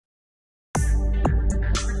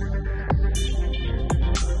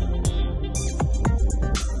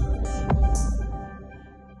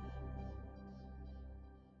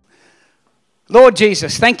Lord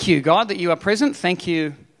Jesus, thank you, God, that you are present. Thank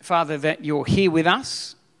you, Father, that you're here with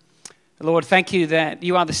us. Lord, thank you that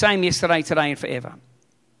you are the same yesterday, today, and forever.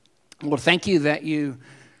 Lord, thank you that you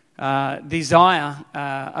desire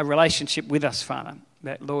a relationship with us, Father.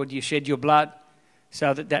 That, Lord, you shed your blood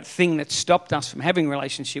so that that thing that stopped us from having a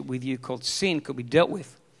relationship with you called sin could be dealt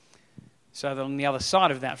with. So that on the other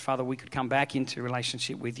side of that, Father, we could come back into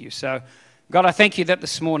relationship with you. So, God, I thank you that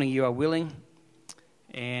this morning you are willing.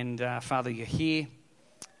 And, Father, you're here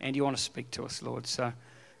and you want to speak to us, Lord. So,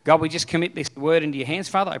 God, we just commit this word into your hands,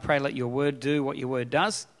 Father. I pray let your word do what your word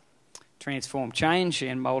does, transform, change,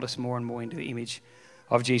 and mold us more and more into the image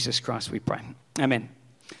of Jesus Christ, we pray. Amen.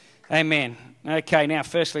 Amen. Okay, now,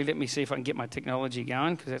 firstly, let me see if I can get my technology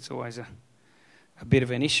going, because that's always a bit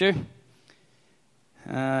of an issue.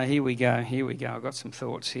 Here we go. I've got some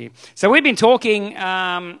thoughts here. So we've been talking...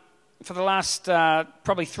 for the last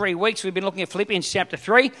probably 3 weeks, we've been looking at Philippians chapter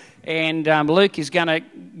 3, and Luke is going to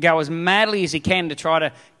go as madly as he can to try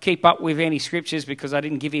to keep up with any scriptures because I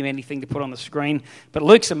didn't give him anything to put on the screen. But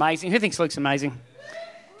Luke's amazing. Who thinks Luke's amazing?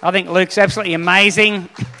 I think Luke's absolutely amazing.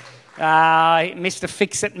 Mr.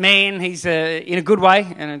 Fix-It Man. He's in a good way,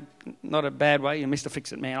 and not a bad way. Mr.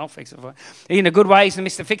 Fix-It Man. I'll fix it for you. In a good way, he's the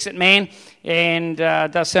Mr. Fix-It Man, and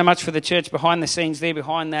does so much for the church behind the scenes there,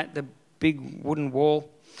 behind that, the big wooden wall.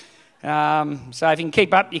 So if you can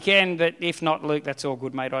keep up, you can, but if not, Luke, that's all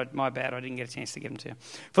good, mate. My bad, I didn't get a chance to give them to you.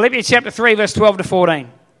 Philippians chapter 3, verse 12 to 14.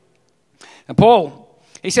 And Paul,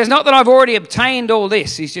 he says, not that I've already obtained all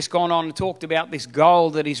this. He's just gone on and talked about this goal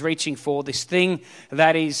that he's reaching for, this thing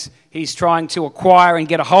that he's trying to acquire and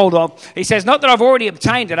get a hold of. He says, not that I've already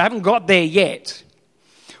obtained it, I haven't got there yet,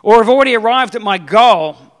 or have already arrived at my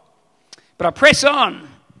goal, but I press on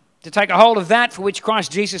to take a hold of that for which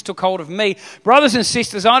Christ Jesus took hold of me. Brothers and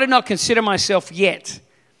sisters, I do not consider myself yet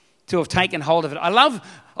to have taken hold of it. I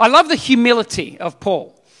love the humility of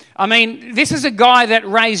Paul. I mean, this is a guy that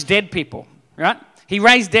raised dead people, right? He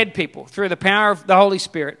raised dead people through the power of the Holy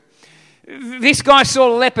Spirit. This guy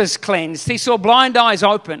saw lepers cleansed. He saw blind eyes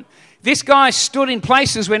open. This guy stood in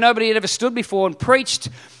places where nobody had ever stood before and preached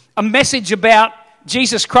a message about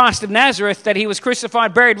Jesus Christ of Nazareth, that he was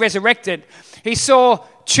crucified, buried, resurrected. He saw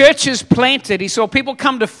churches planted. He saw people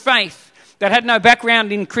come to faith that had no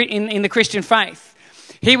background in the Christian faith.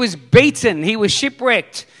 He was beaten. He was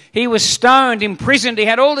shipwrecked. He was stoned, imprisoned. He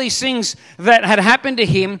had all these things that had happened to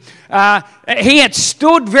him. He had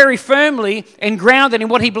stood very firmly and grounded in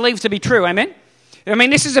what he believed to be true. Amen? I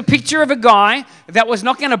mean, this is a picture of a guy that was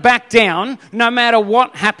not going to back down no matter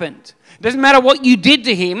what happened. It doesn't matter what you did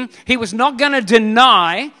to him. He was not going to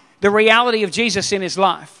deny the reality of Jesus in his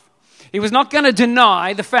life. He was not going to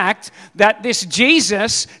deny the fact that this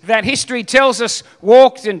Jesus that history tells us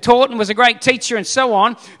walked and taught and was a great teacher and so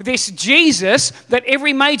on, this Jesus that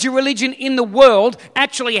every major religion in the world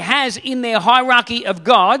actually has in their hierarchy of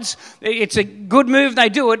gods. It's a good move they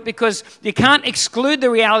do it because you can't exclude the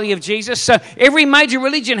reality of Jesus. So every major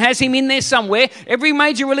religion has him in there somewhere. Every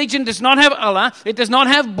major religion does not have Allah. It does not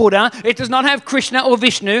have Buddha. It does not have Krishna or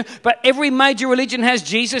Vishnu. But every major religion has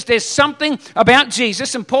Jesus. There's something about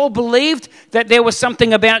Jesus, and Paul believed that there was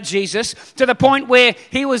something about Jesus to the point where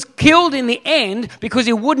he was killed in the end because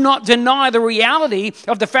he would not deny the reality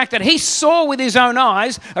of the fact that he saw with his own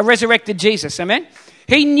eyes a resurrected Jesus. Amen?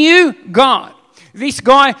 He knew God. This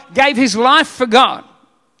guy gave his life for God.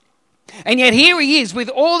 And yet here he is with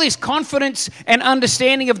all this confidence and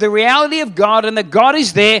understanding of the reality of God and that God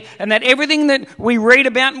is there and that everything that we read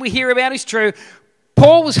about and we hear about is true.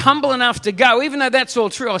 Paul was humble enough to go, even though that's all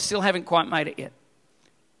true, I still haven't quite made it yet.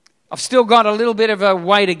 I've still got a little bit of a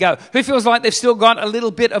way to go. Who feels like they've still got a little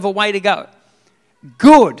bit of a way to go?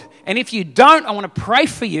 Good. And if you don't, I want to pray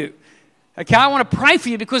for you. Okay, I want to pray for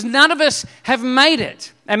you because none of us have made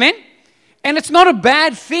it. Amen? And it's not a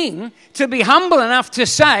bad thing to be humble enough to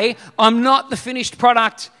say, I'm not the finished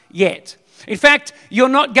product yet. In fact, you're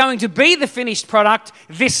not going to be the finished product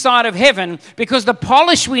this side of heaven because the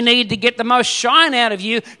polish we need to get the most shine out of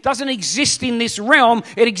you doesn't exist in this realm.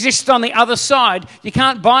 It exists on the other side. You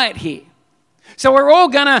can't buy it here. So we're all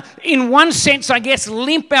going to, in one sense, I guess,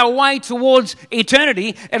 limp our way towards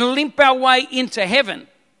eternity and limp our way into heaven.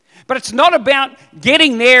 But it's not about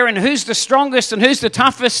getting there and who's the strongest and who's the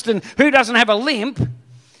toughest and who doesn't have a limp.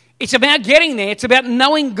 It's about getting there. It's about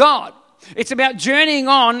knowing God. It's about journeying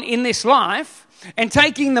on in this life and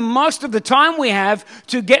taking the most of the time we have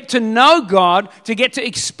to get to know God, to get to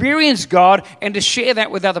experience God, and to share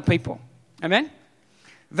that with other people. Amen?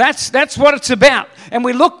 That's what it's about. And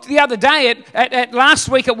we looked the other day at last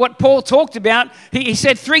week at what Paul talked about. He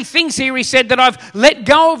said 3 things here. He said that I've let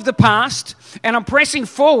go of the past. and I'm pressing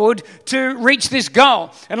forward to reach this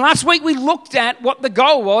goal. And last week we looked at what the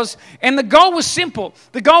goal was, and the goal was simple.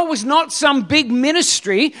 The goal was not some big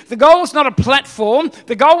ministry. The goal was not a platform.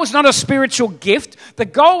 The goal was not a spiritual gift. The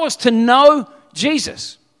goal was to know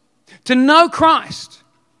Jesus, to know Christ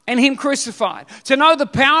and Him crucified, to know the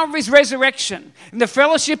power of His resurrection and the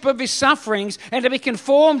fellowship of His sufferings, and to be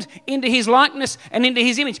conformed into His likeness and into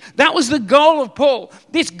His image. That was the goal of Paul.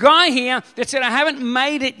 This guy here that said, I haven't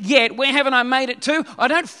made it yet. Where haven't I made it to? I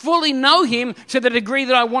don't fully know Him to the degree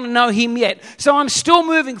that I want to know Him yet. So I'm still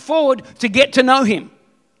moving forward to get to know Him.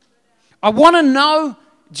 I want to know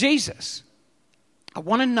Jesus. I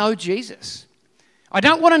want to know Jesus. I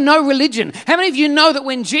don't want to know religion. How many of you know that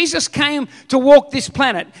when Jesus came to walk this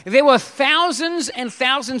planet, there were thousands and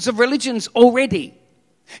thousands of religions already?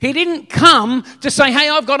 He didn't come to say, hey,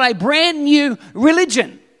 I've got a brand new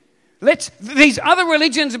religion. These other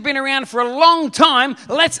religions have been around for a long time.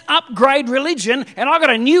 Let's upgrade religion, and I've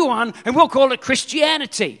got a new one, and we'll call it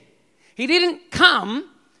Christianity. He didn't come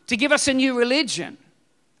to give us a new religion.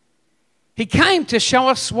 He came to show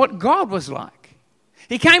us what God was like.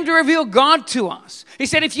 He came to reveal God to us. He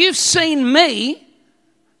said, if you've seen me, you've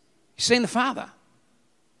seen the Father.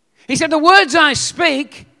 He said, the words I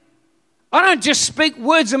speak, I don't just speak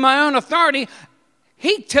words of my own authority.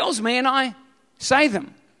 He tells me and I say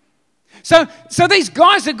them. So these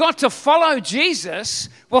guys that got to follow Jesus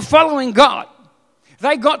were following God.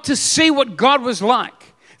 They got to see what God was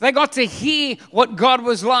like. They got to hear what God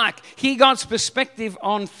was like, hear God's perspective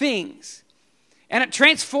on things. And it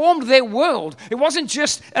transformed their world. It wasn't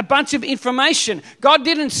just a bunch of information. God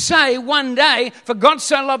didn't say one day, for God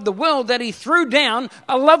so loved the world that He threw down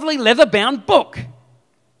a lovely leather-bound book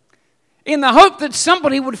in the hope that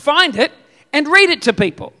somebody would find it and read it to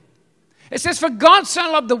people. It says, for God so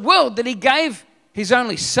loved the world that He gave His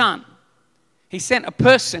only Son. He sent a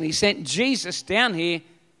person. He sent Jesus down here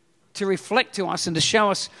to reflect to us and to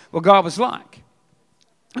show us what God was like.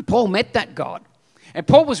 And Paul met that God. And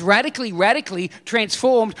Paul was radically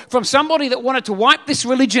transformed from somebody that wanted to wipe this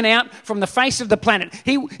religion out from the face of the planet.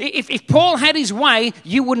 If Paul had his way,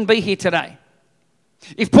 you wouldn't be here today.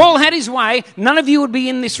 If Paul had his way, none of you would be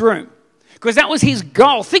in this room. Because that was his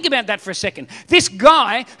goal. Think about that for a second. This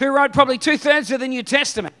guy who wrote probably 2/3 of the New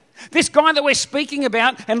Testament, this guy that we're speaking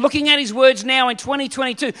about and looking at his words now in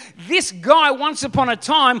 2022, this guy once upon a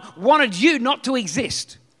time wanted you not to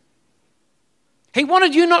exist. He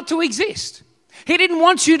wanted you not to exist. He didn't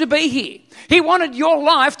want you to be here. He wanted your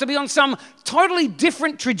life to be on some totally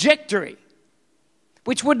different trajectory,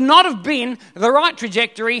 which would not have been the right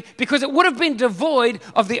trajectory because it would have been devoid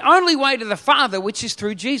of the only way to the Father, which is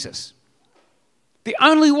through Jesus. The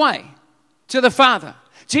only way to the Father.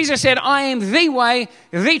 Jesus said, I am the way,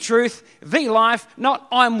 the truth, the life, not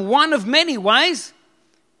I'm one of many ways.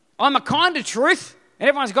 I'm a kind of truth, and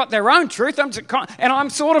everyone's got their own truth, and I'm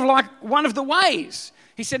sort of like one of the ways.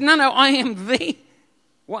 He said, no, I am the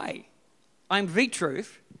way. I am the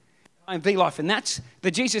truth. I am the life. And that's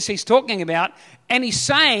the Jesus He's talking about. And He's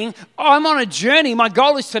saying, I'm on a journey. My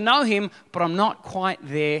goal is to know Him, but I'm not quite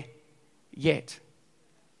there yet.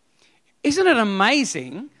 Isn't it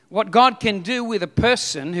amazing what God can do with a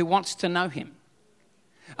person who wants to know Him?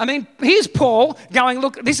 I mean, here's Paul going,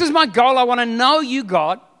 look, this is my goal. I want to know you,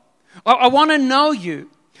 God. I want to know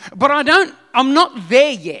you, but I'm not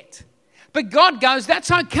there yet. But God goes, that's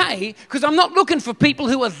okay, because I'm not looking for people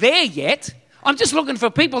who are there yet. I'm just looking for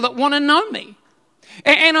people that want to know me.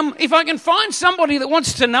 And if I can find somebody that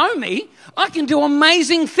wants to know me, I can do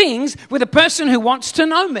amazing things with a person who wants to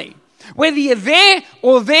know me. Whether you're there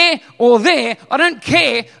or there or there, I don't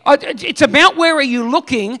care. It's about where are you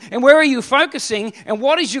looking and where are you focusing and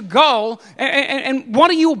what is your goal and what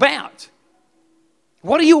are you about?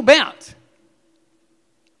 What are you about?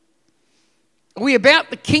 Are we about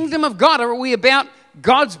the kingdom of God, or are we about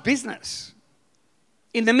God's business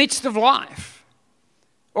in the midst of life?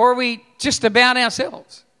 Or are we just about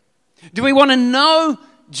ourselves? Do we want to know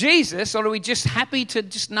Jesus, or are we just happy to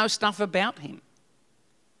just know stuff about Him?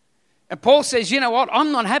 And Paul says, you know what?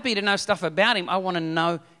 I'm not happy to know stuff about Him. I want to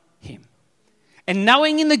know Him. And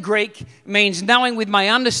knowing in the Greek means knowing with my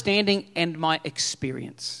understanding and my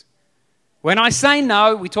experience. When I say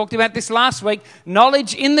know, we talked about this last week,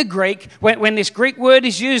 knowledge in the Greek, when this Greek word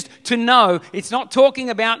is used to know, it's not talking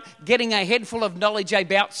about getting a head full of knowledge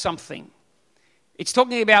about something. It's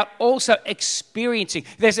talking about also experiencing.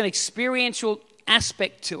 There's an experiential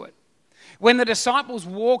aspect to it. When the disciples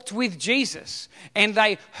walked with Jesus and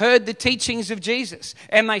they heard the teachings of Jesus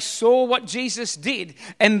and they saw what Jesus did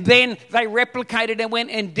and then they replicated and went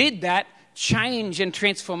and did that, change and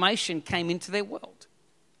transformation came into their world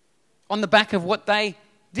on the back of what they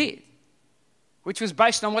did. which was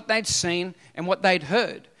based on what they'd seen and what they'd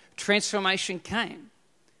heard. Transformation came.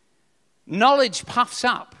 Knowledge puffs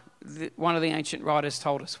up, one of the ancient writers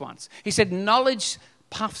told us once. He said, knowledge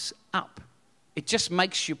puffs up. It just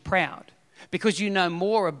makes you proud because you know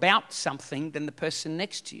more about something than the person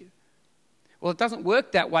next to you. Well, it doesn't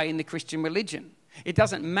work that way in the Christian religion. It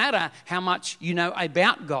doesn't matter how much you know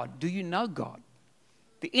about God. Do you know God?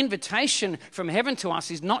 The invitation from heaven to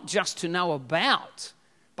us is not just to know about,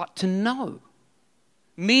 but to know.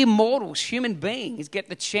 Mere mortals, human beings, get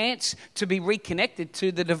the chance to be reconnected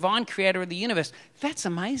to the divine creator of the universe. That's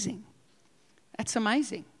amazing. That's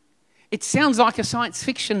amazing. It sounds like a science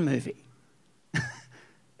fiction movie.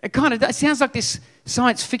 It kind of does. It sounds like this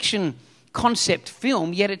science fiction concept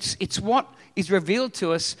film, yet it's what is revealed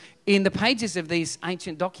to us in the pages of these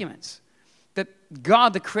ancient documents. That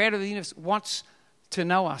God, the creator of the universe, wants to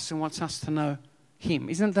know us and wants us to know him.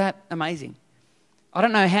 Isn't that amazing? I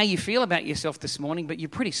don't know how you feel about yourself this morning, but you're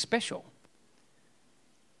pretty special.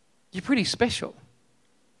 You're pretty special.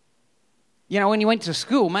 You know, when you went to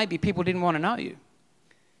school, maybe people didn't want to know you.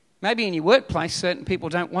 Maybe in your workplace, certain people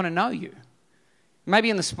don't want to know you.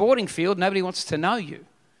 Maybe in the sporting field, nobody wants to know you.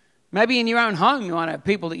 Maybe in your own home, you might have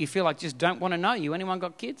people that you feel like just don't want to know you. Anyone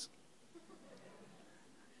got kids?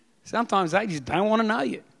 Sometimes they just don't want to know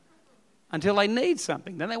you until they need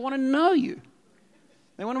something. Then they want to know you.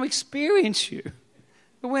 They want to experience you.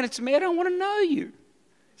 But when it's me, I don't want to know you.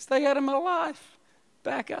 Stay out of my life.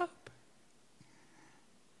 Back up.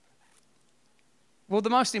 Well,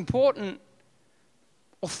 the most important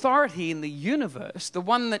authority in the universe, the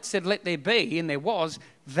one that said, let there be, and there was,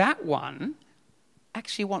 that one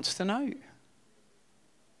actually wants to know you.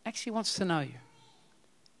 Actually wants to know you.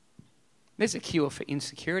 There's a cure for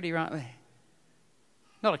insecurity right there.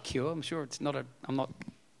 Not a cure. I'm sure it's not a,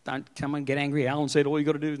 don't someone get angry. Alan said all you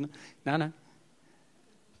got to do is, no.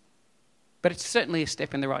 But it's certainly a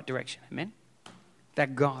step in the right direction. Amen?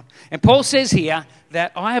 That God. And Paul says here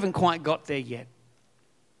that I haven't quite got there yet.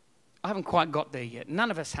 I haven't quite got there yet. None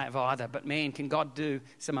of us have either. But man, can God do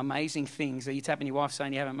some amazing things? Are you tapping your wife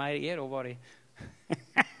saying you haven't made it yet, or what?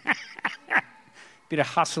 Bit of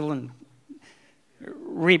hustle and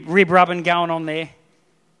rib rubbing going on there.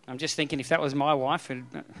 I'm just thinking if that was my wife, it'd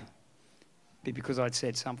be because I'd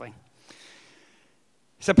said something.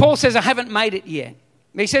 So Paul says, I haven't made it yet.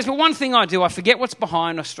 He says, but one thing I do, I forget what's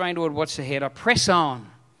behind, I strain toward what's ahead. I press on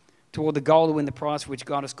toward the goal to win the prize for which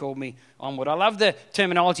God has called me onward. I love the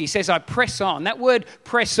terminology. He says, I press on. That word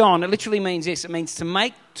press on, it literally means this. It means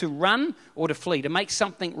to run or to flee. To make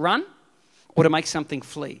something run or to make something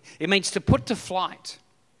flee. It means to put to flight.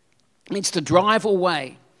 It means to drive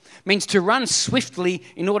away. It means to run swiftly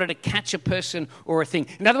in order to catch a person or a thing.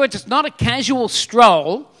 In other words, it's not a casual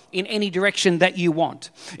stroll in any direction that you want.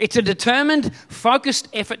 It's a determined, focused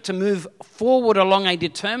effort to move forward along a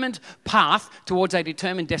determined path towards a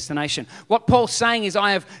determined destination. What Paul's saying is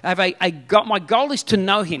I have my goal is to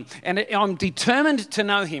know him, and I'm determined to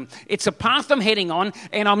know him. It's a path I'm heading on,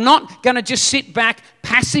 and I'm not going to just sit back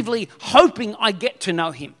passively hoping I get to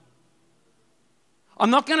know him. I'm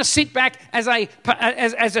not going to sit back as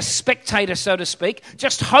a spectator, so to speak,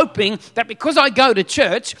 just hoping that because I go to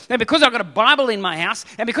church and because I've got a Bible in my house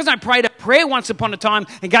and because I prayed a prayer once upon a time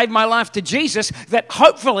and gave my life to Jesus, that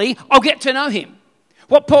hopefully I'll get to know him.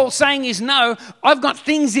 What Paul's saying is, no, I've got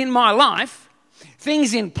things in my life,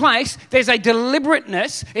 things in place. There's a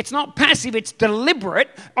deliberateness. It's not passive, it's deliberate.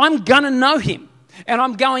 I'm going to know him. And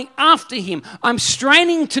I'm going after him. I'm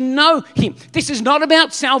straining to know him. This is not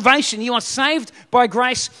about salvation. You are saved by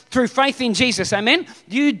grace through faith in Jesus. Amen?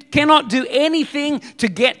 You cannot do anything to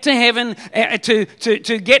get to heaven,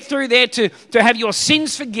 to get through there, to have your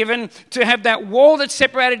sins forgiven, to have that wall that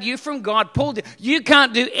separated you from God pulled. You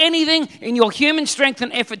can't do anything in your human strength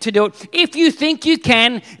and effort to do it. If you think you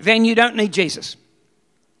can, then you don't need Jesus.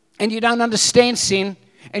 And you don't understand sin,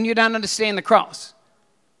 and you don't understand the cross.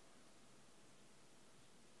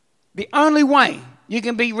 The only way you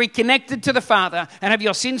can be reconnected to the Father and have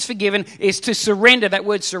your sins forgiven is to surrender. That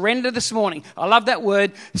word surrender this morning. I love that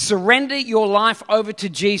word. Surrender your life over to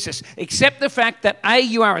Jesus. Accept the fact that A,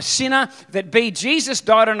 you are a sinner, that B, Jesus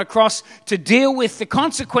died on the cross to deal with the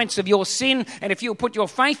consequence of your sin. And if you'll put your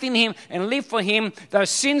faith in him and live for him, those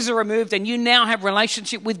sins are removed and you now have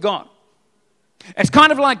relationship with God. It's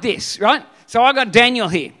kind of like this, right? So I got Daniel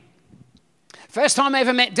here. First time I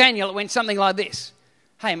ever met Daniel, it went something like this.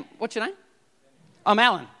 Hey, what's your name? I'm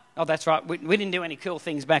Alan. Oh, that's right. We didn't do any cool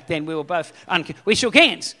things back then. We were both, we shook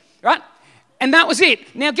hands, right? And that was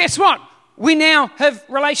it. Now, guess what? We now have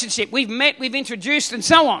relationship. We've met, we've introduced, and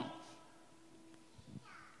so on.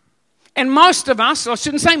 And most of us, I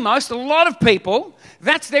shouldn't say most, a lot of people,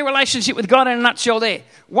 that's their relationship with God in a nutshell there.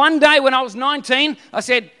 One day when I was 19, I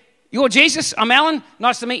said, "You're Jesus, I'm Alan.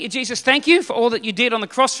 Nice to meet you, Jesus. Thank you for all that you did on the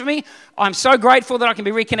cross for me. I'm so grateful that I can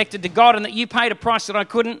be reconnected to God and that you paid a price that I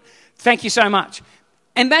couldn't. Thank you so much."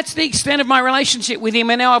 And that's the extent of my relationship with him.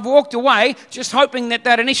 And now I've walked away just hoping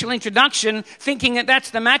that initial introduction, thinking that that's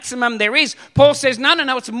the maximum there is. Paul says, no,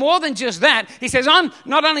 it's more than just that. He says, I'm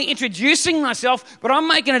not only introducing myself, but I'm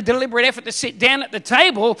making a deliberate effort to sit down at the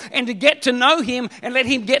table and to get to know him and let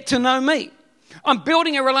him get to know me. I'm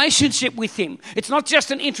building a relationship with him. It's not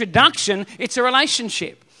just an introduction, it's a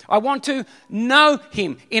relationship. I want to know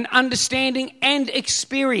him in understanding and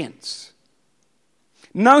experience.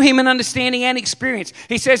 Know him in understanding and experience.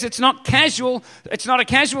 He says it's not casual. It's not a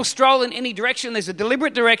casual stroll in any direction. There's a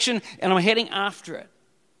deliberate direction, and I'm heading after it.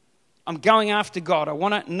 I'm going after God. I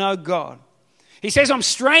want to know God. He says I'm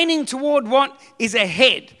straining toward what is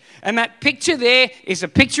ahead. And that picture there is a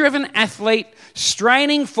picture of an athlete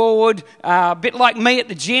straining forward, a bit like me at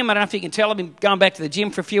the gym. I don't know if you can tell. I've been going back to the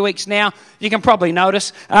gym for a few weeks now. You can probably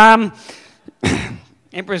notice.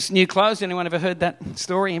 Emperor's New Clothes. Anyone ever heard that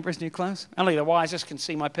story, Emperor's New Clothes? Only the wisest can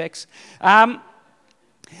see my pecs. And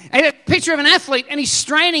a picture of an athlete, and he's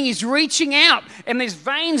straining, he's reaching out, and there's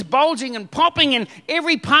veins bulging and popping, and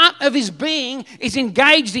every part of his being is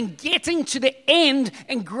engaged in getting to the end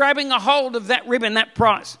and grabbing a hold of that ribbon, that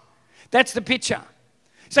prize. That's the picture.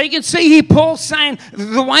 So you can see here Paul saying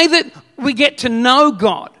the way that we get to know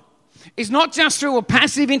God is not just through a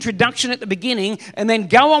passive introduction at the beginning and then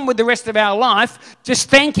go on with the rest of our life just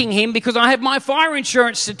thanking him because I have my fire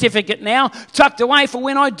insurance certificate now tucked away for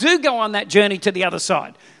when I do go on that journey to the other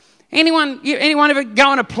side. Anyone ever go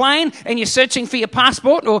on a plane and you're searching for your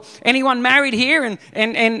passport, or anyone married here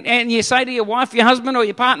and you say to your wife, your husband or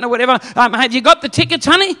your partner, whatever, have you got the tickets,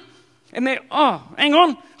 honey? And they're, oh, hang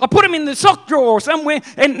on, I put them in the sock drawer somewhere,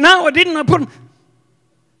 and no, I didn't, I put them...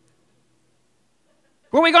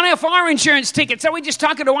 Well, we got our fire insurance ticket, so we just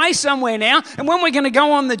tuck it away somewhere now, and when we're going to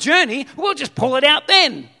go on the journey, we'll just pull it out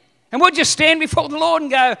then. And we'll just stand before the Lord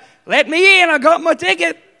and go, let me in, I got my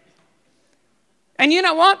ticket. And you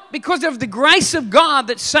know what? Because of the grace of God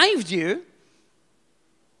that saved you,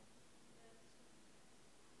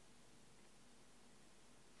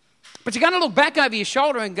 but you're going to look back over your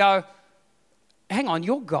shoulder and go, hang on,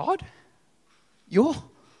 you're God? You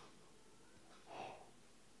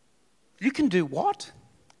can do what?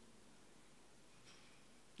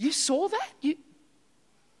 You saw that? You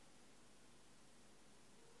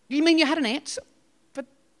mean you had an answer? But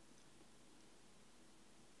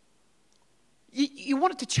you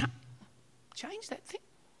wanted to change that thing?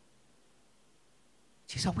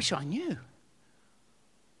 Jeez, I wish I knew.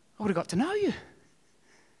 I would have got to know you.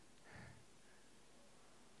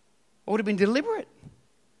 I would have been deliberate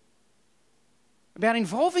about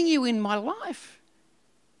involving you in my life.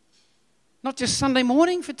 Not just Sunday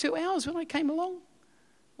morning for 2 hours when I came along.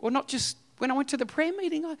 Or not just when I went to the prayer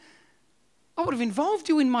meeting. I would have involved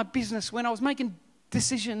you in my business when I was making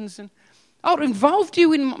decisions. And I would have involved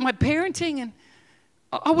you in my parenting. And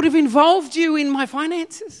I would have involved you in my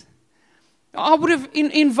finances. I would have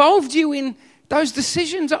involved you in those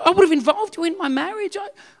decisions. I would have involved you in my marriage.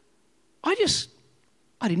 I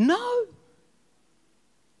didn't know.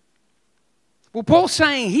 Well, Paul's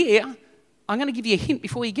saying here, I'm going to give you a hint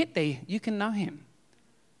before you get there. You can know him.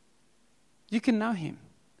 You can know him.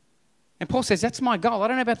 And Paul says, that's my goal. I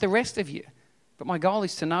don't know about the rest of you, but my goal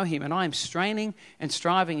is to know him. And I am straining and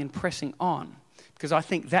striving and pressing on because I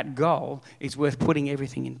think that goal is worth putting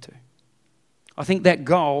everything into. I think that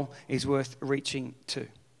goal is worth reaching to.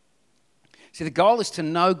 See, the goal is to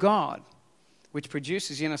know God, which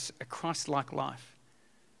produces in us a Christ-like life.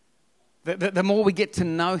 The more we get to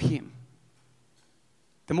know him,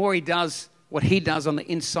 the more he does what he does on the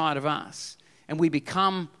inside of us, and we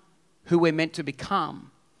become who we're meant to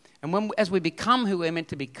become. And as we become who we're meant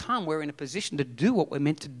to become, we're in a position to do what we're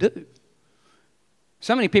meant to do.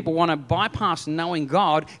 So many people want to bypass knowing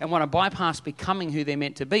God and want to bypass becoming who they're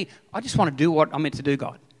meant to be. I just want to do what I'm meant to do,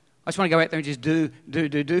 God. I just want to go out there and just do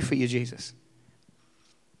for you, Jesus.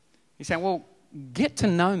 You say, well, get to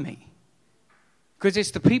know me. Because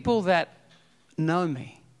it's the people that know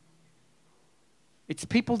me. It's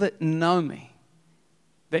people that know me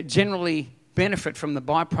that generally benefit from the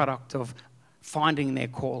byproduct of finding their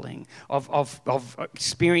calling, of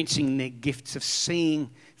experiencing their gifts, of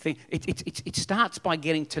seeing things. It starts by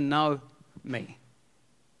getting to know me.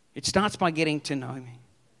 It starts by getting to know me.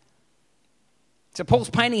 So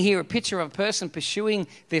Paul's painting here a picture of a person pursuing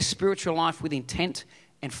their spiritual life with intent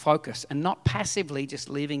and focus and not passively just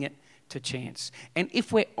leaving it to chance. And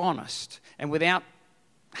if we're honest and without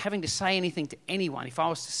having to say anything to anyone, if I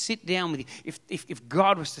was to sit down with you, if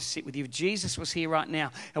God was to sit with you, if Jesus was here right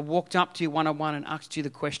now and walked up to you one-on-one and asked you the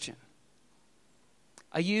question,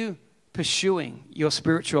 are you pursuing your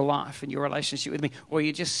spiritual life and your relationship with me, or are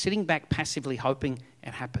you just sitting back passively hoping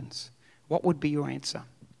it happens? What would be your answer?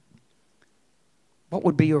 What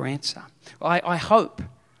would be your answer? I hope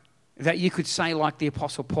that you could say like the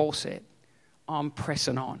Apostle Paul said, I'm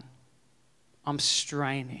pressing on, I'm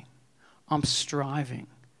straining, I'm striving,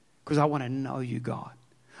 because I want to know you, God.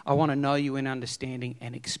 I want to know you in understanding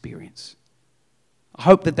and experience. I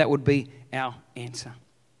hope that would be our answer.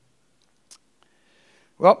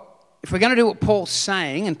 Well, if we're going to do what Paul's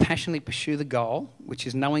saying and passionately pursue the goal, which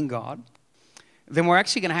is knowing God, then we're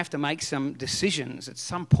actually going to have to make some decisions at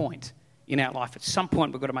some point in our life. At some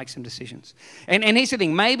point, we've got to make some decisions. And here's the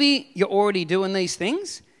thing. Maybe you're already doing these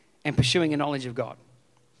things and pursuing a knowledge of God.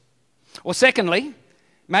 Or secondly,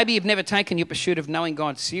 maybe you've never taken your pursuit of knowing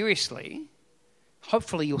God seriously.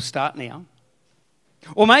 Hopefully you'll start now.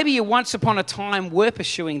 Or maybe you once upon a time were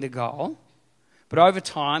pursuing the goal, but over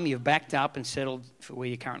time you've backed up and settled for where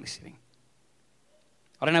you're currently sitting.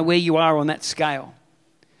 I don't know where you are on that scale.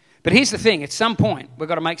 But here's the thing. At some point, we've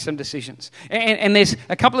got to make some decisions. And there's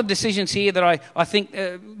a couple of decisions here that I think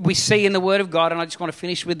we see in the Word of God, and I just want to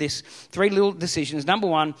finish with this. 3 little decisions. Number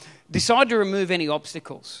 1, decide to remove any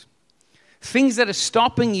obstacles. Things that are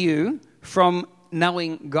stopping you from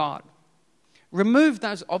knowing God. Remove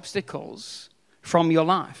those obstacles from your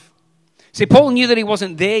life. See, Paul knew that he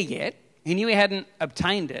wasn't there yet. He knew he hadn't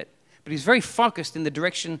obtained it, but he's very focused in the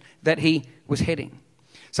direction that he was heading.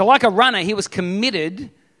 So like a runner, he was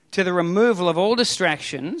committed to the removal of all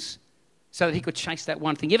distractions so that he could chase that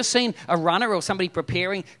one thing. You ever seen a runner or somebody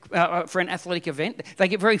preparing for an athletic event? They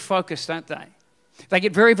get very focused, don't they? They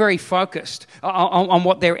get very, very focused on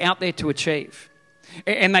what they're out there to achieve.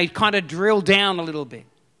 And they kind of drill down a little bit.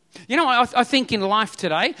 You know, I think in life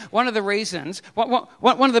today, one of the reasons, one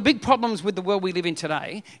of the big problems with the world we live in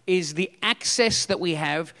today is the access that we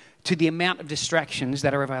have to the amount of distractions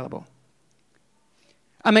that are available.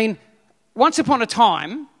 I mean, once upon a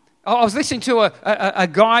time, I was listening to a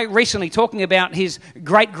guy recently talking about his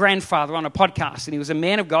great-grandfather on a podcast, and he was a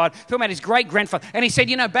man of God, talking about his great-grandfather. And he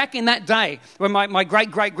said, you know, back in that day when my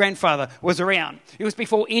great-great-grandfather was around, it was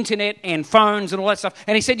before internet and phones and all that stuff.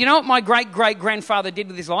 And he said, you know what my great-great-grandfather did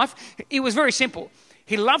with his life? It was very simple.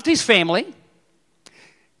 He loved his family.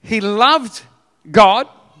 He loved God.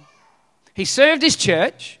 He served his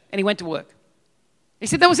church, and he went to work. He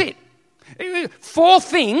said that was it. 4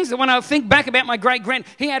 things that when I think back about my great-grand,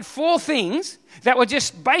 he had 4 things that were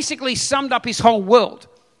just basically summed up his whole world.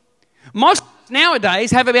 Most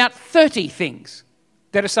nowadays have about 30 things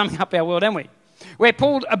that are summing up our world, don't we? We're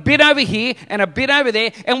pulled a bit over here and a bit over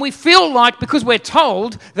there, and we feel like because we're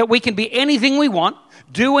told that we can be anything we want,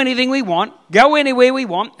 do anything we want, go anywhere we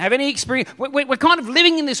want, have any experience. We're kind of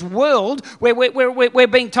living in this world where we're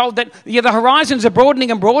being told that the horizons are broadening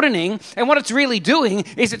and broadening, and what it's really doing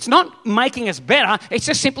is it's not making us better, it's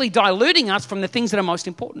just simply diluting us from the things that are most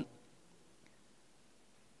important.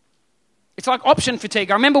 It's like option fatigue.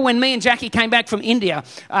 I remember when me and Jackie came back from India.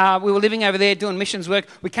 We were living over there doing missions work.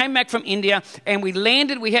 We came back from India and we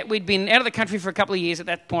landed. We'd been out of the country for a couple of years at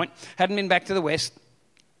that point. Hadn't been back to the West.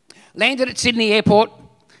 Landed at Sydney Airport.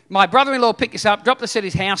 My brother-in-law picked us up, dropped us at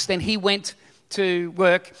his house. Then he went to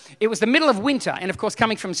work. It was the middle of winter. And, of course,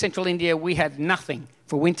 coming from central India, we had nothing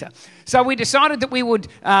for winter. So we decided that we would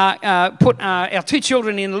put our 2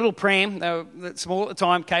 children in a little pram. They were small at the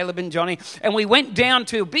time, Caleb and Johnny. And we went down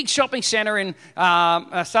to a big shopping centre in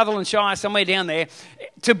Sutherland Shire, somewhere down there,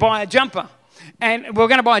 to buy a jumper. And we were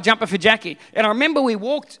going to buy a jumper for Jackie. And I remember we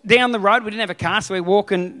walked down the road. We didn't have a car, so we were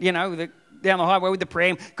walking, you know, down the highway with the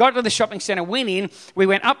pram, got to the shopping centre, went in, we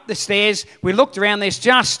went up the stairs, we looked around, it's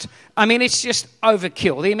just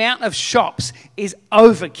overkill. The amount of shops is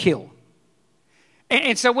overkill.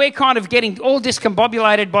 And so we're kind of getting all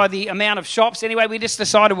discombobulated by the amount of shops. Anyway, we just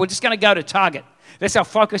decided we're just going to go to Target. That's our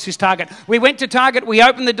focus is Target. We went to Target, we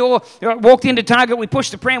opened the door, walked into Target, we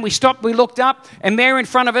pushed the pram, we stopped, we looked up, and there in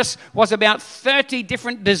front of us was about 30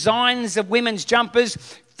 different designs of women's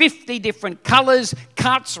jumpers, 50 different colours,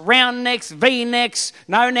 cuts, round necks, V-necks,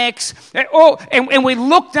 no necks. And we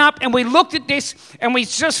looked up and we looked at this and we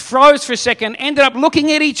just froze for a second, ended up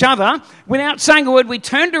looking at each other without saying a word. We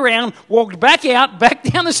turned around, walked back out, back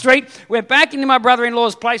down the street, went back into my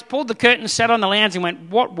brother-in-law's place, pulled the curtain, sat on the lounge and went,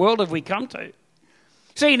 what world have we come to?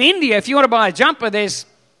 See, in India, if you want to buy a jumper, there's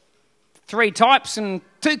 3 types and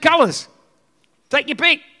 2 colours. Take your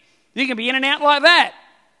pick. You can be in and out like that.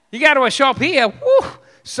 You go to a shop here, whew,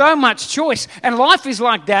 So much choice. And life is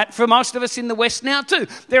like that for most of us in the West now too.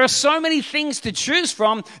 There are so many things to choose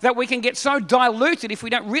from that we can get so diluted if we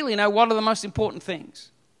don't really know what are the most important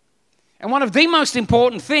things. And one of the most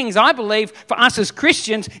important things, I believe, for us as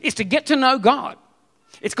Christians is to get to know God.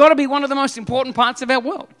 It's got to be one of the most important parts of our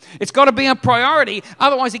world. It's got to be a priority.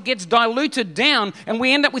 Otherwise, it gets diluted down and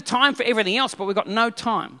we end up with time for everything else, but we've got no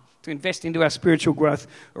time to invest into our spiritual growth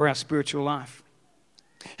or our spiritual life.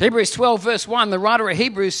 Hebrews 12 verse 1, the writer of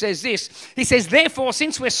Hebrews says this. He says, therefore,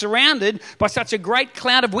 since we're surrounded by such a great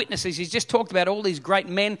cloud of witnesses, he's just talked about all these great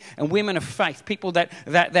men and women of faith, people that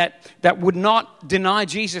would not deny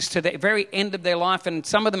Jesus to the very end of their life, and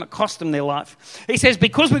some of them it cost them their life. He says,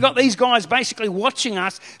 because we've got these guys basically watching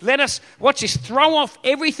us, let us, watch this, throw off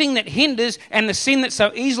everything that hinders and the sin that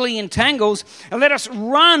so easily entangles, and let us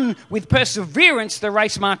run with perseverance the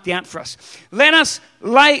race marked out for us. Let us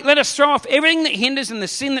throw off everything that hinders and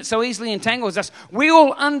the sin that so easily entangles us. We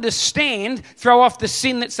all understand, throw off the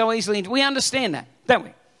sin that so easily, we understand that, don't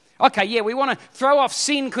we? Okay, yeah, we want to throw off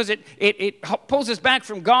sin because it pulls us back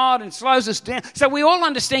from God and slows us down. So we all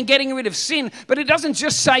understand getting rid of sin, but it doesn't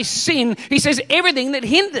just say sin. He says everything that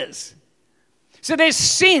hinders. So there's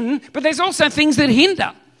sin, but there's also things that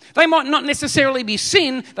hinder. They might not necessarily be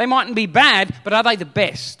sin, they mightn't be bad, but are they the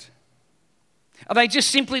best? Are they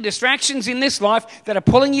just simply distractions in this life that are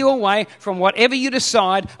pulling you away from whatever you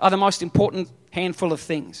decide are the most important handful of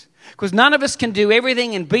things? Because none of us can do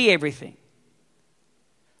everything and be everything.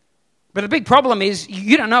 But the big problem is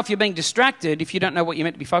you don't know if you're being distracted if you don't know what you're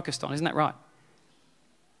meant to be focused on. Isn't that right?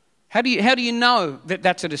 How do you know that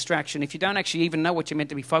that's a distraction if you don't actually even know what you're meant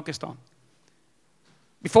to be focused on?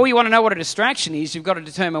 Before you want to know what a distraction is, you've got to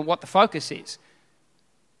determine what the focus is.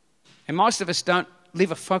 And most of us don't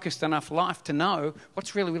live a focused enough life to know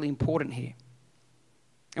what's really, really important here.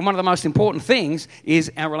 And one of the most important things is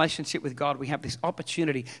our relationship with God. We have this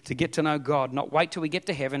opportunity to get to know God, not wait till we get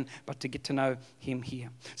to heaven, but to get to know Him here.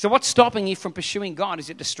 So what's stopping you from pursuing God? Is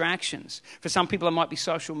it distractions? For some people, it might be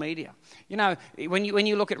social media. You know, when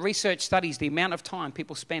you look at research studies, the amount of time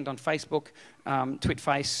people spend on Facebook,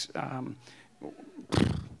 Twitface,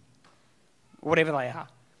 whatever they are,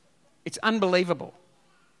 it's unbelievable.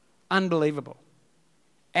 Unbelievable.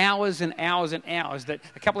 Hours and hours and hours that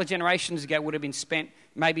a couple of generations ago would have been spent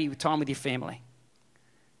maybe with time with your family,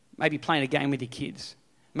 maybe playing a game with your kids,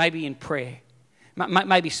 maybe in prayer,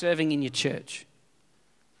 maybe serving in your church,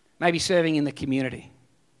 maybe serving in the community.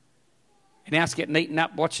 And now it's getting eaten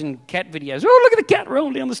up watching cat videos. Oh, look at the cat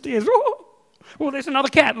rolling down the stairs. Oh, there's another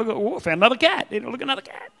cat. Look, I found another cat. Look, another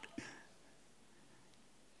cat.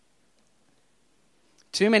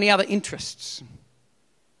 Too many other interests.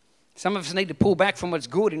 Some of us need to pull back from what's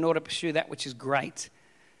good in order to pursue that which is great.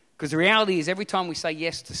 Because the reality is every time we say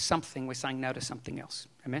yes to something, we're saying no to something else.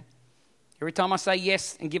 Amen? Every time I say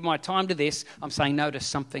yes and give my time to this, I'm saying no to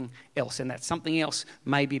something else. And that something else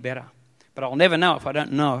may be better. But I'll never know if I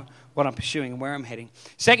don't know what I'm pursuing and where I'm heading.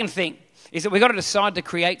 Second thing is that we've got to decide to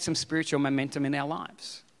create some spiritual momentum in our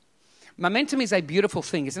lives. Momentum is a beautiful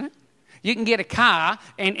thing, isn't it? You can get a car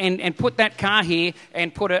and put that car here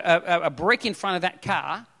and put a brick in front of that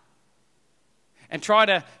car and try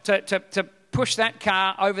to push that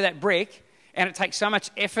car over that brick, and it takes so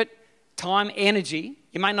much effort, time, energy,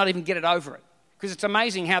 you may not even get it over it. Because it's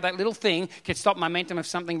amazing how that little thing can stop momentum of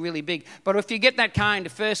something really big. But if you get that car into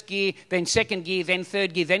first gear, then second gear, then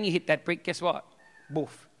third gear, then you hit that brick, guess what?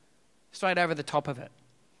 Boof. Straight over the top of it.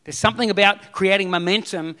 There's something about creating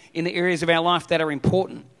momentum in the areas of our life that are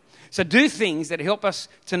important. So do things that help us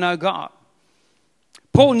to know God.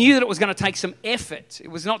 Paul knew that it was going to take some effort. It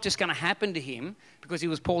was not just going to happen to him because he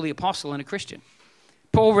was Paul the Apostle and a Christian.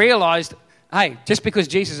 Paul realized, hey, just because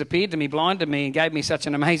Jesus appeared to me, blinded me, and gave me such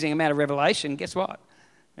an amazing amount of revelation, guess what?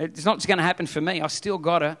 It's not just going to happen for me. I've still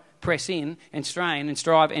got to press in and strain and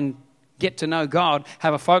strive and get to know God,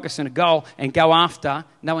 have a focus and a goal, and go after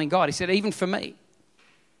knowing God. He said, even for me.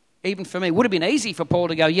 Even for me. It would have been easy for Paul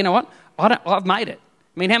to go, you know what? I've made it.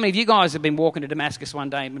 I mean, how many of you guys have been walking to Damascus one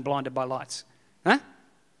day and been blinded by lights? Huh?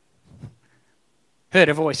 Heard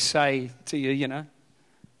a voice say to you, you know,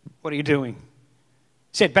 what are you doing?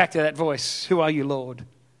 Said back to that voice, who are you, Lord?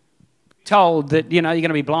 Told that, you know, you're going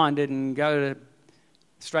to be blinded and go to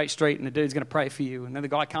straight street and the dude's going to pray for you. And then the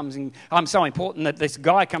guy comes and I'm so important that this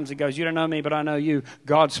guy comes and goes, you don't know me, but I know you.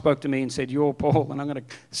 God spoke to me and said, you're Paul and I'm going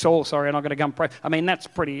to come pray. I mean, that's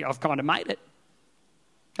pretty, I've kind of made it.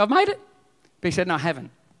 I've made it. But he said, no, I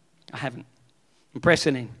haven't. I'm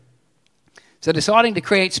pressing in. So deciding to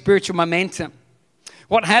create spiritual momentum.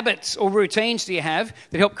 What habits or routines do you have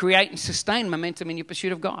that help create and sustain momentum in your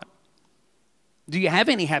pursuit of God? Do you have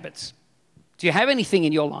any habits? Do you have anything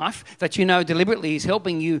in your life that you know deliberately is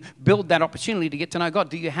helping you build that opportunity to get to know God?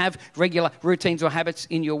 Do you have regular routines or habits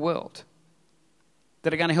in your world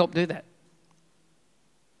that are going to help do that?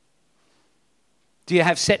 Do you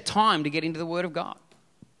have set time to get into the Word of God?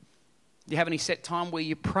 Do you have any set time where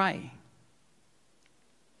you pray?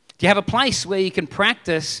 Do you have a place where you can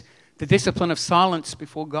practice the discipline of silence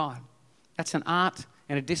before God? That's an art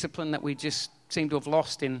and a discipline that we just seem to have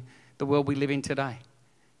lost in the world we live in today.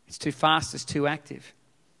 It's too fast, it's too active.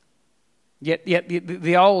 Yet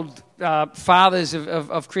the old fathers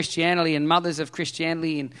of Christianity and mothers of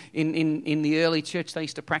Christianity in the early church, they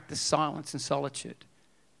used to practice silence and solitude.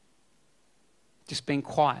 Just being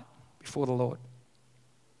quiet before the Lord.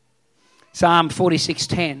 Psalm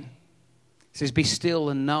 46:10 says, "Be still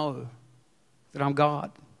and know that I'm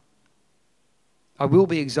God. I will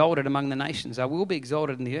be exalted among the nations. I will be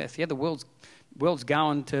exalted in the earth." Yeah, the world's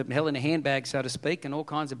going to hell in a handbag, so to speak, and all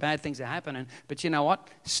kinds of bad things are happening. But you know what?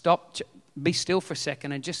 Stop, be still for a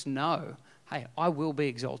second and just know, hey, I will be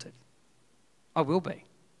exalted. I will be.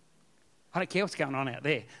 I don't care what's going on out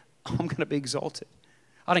there. I'm going to be exalted.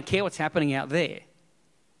 I don't care what's happening out there.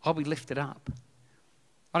 I'll be lifted up.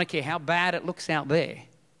 I don't care how bad it looks out there.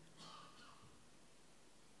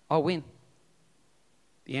 I'll win at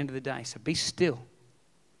the end of the day. So be still.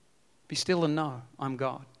 Be still and know I'm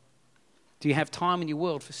God. Do you have time in your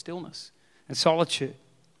world for stillness and solitude?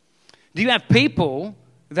 Do you have people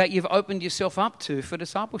that you've opened yourself up to for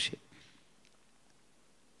discipleship?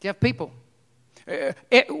 Do you have people?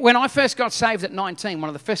 When I first got saved at 19, one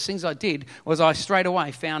of the first things I did was I straight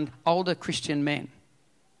away found older Christian men.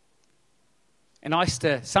 And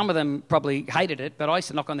some of them probably hated it, but I used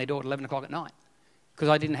to knock on their door at 11 o'clock at night because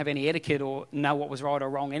I didn't have any etiquette or know what was right or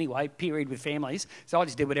wrong anyway, period, with families. So I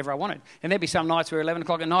just did whatever I wanted. And there'd be some nights where 11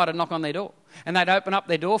 o'clock at night I'd knock on their door. And they'd open up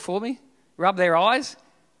their door for me, rub their eyes,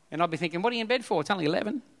 and I'd be thinking, what are you in bed for? It's only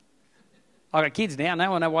 11. I've got kids now.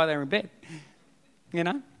 Now I know why they're in bed. You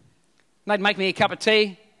know? And they'd make me a cup of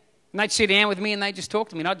tea, and they'd sit down with me and they'd just talk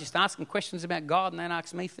to me, and I'd just ask them questions about God, and they'd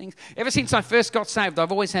ask me things. Ever since I first got saved,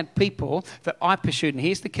 I've always had people that I pursued, and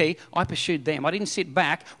here's the key, I pursued them. I didn't sit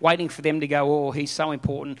back waiting for them to go, oh, he's so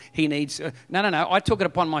important, he needs... No. I took it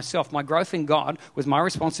upon myself. My growth in God was my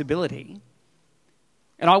responsibility,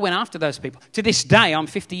 and I went after those people. To this day, I'm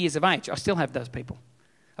 50 years of age. I still have those people.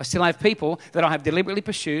 I still have people that I have deliberately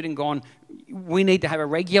pursued and gone, we need to have a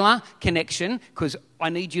regular connection because I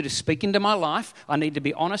need you to speak into my life. I need to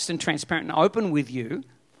be honest and transparent and open with you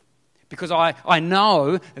because I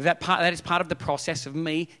know that is part of the process of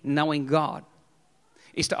me knowing God,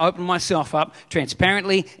 is to open myself up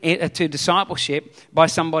transparently to discipleship by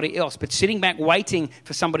somebody else. But sitting back waiting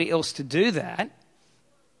for somebody else to do that,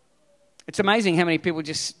 it's amazing how many people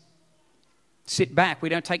just sit back. We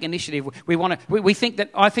don't take initiative.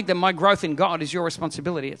 I think that my growth in God is your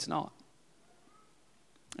responsibility. It's not.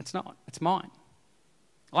 It's not. It's mine.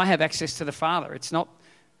 I have access to the Father. It's not.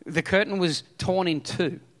 The curtain was torn in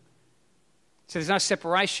two. So there's no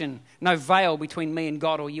separation, no veil between me and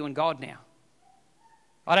God or you and God now.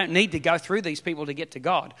 I don't need to go through these people to get to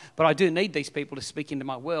God, but I do need these people to speak into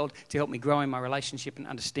my world to help me grow in my relationship and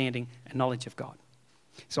understanding and knowledge of God.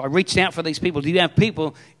 So I reached out for these people. Do you have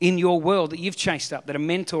people in your world that you've chased up that are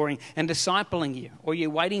mentoring and discipling you? Or you're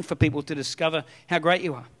waiting for people to discover how great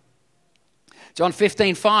you are? John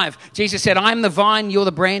 15:5, Jesus said, I am the vine, you're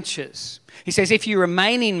the branches. He says, if you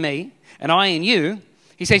remain in me and I in you,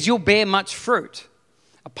 he says, you'll bear much fruit.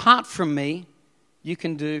 Apart from me, you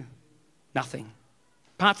can do nothing.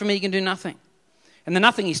 Apart from me, you can do nothing. And the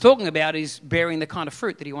nothing he's talking about is bearing the kind of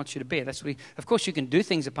fruit that he wants you to bear. Of course, you can do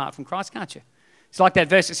things apart from Christ, can't you? It's like that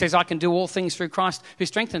verse that says, I can do all things through Christ who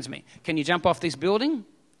strengthens me. Can you jump off this building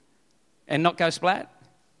and not go splat?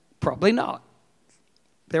 Probably not.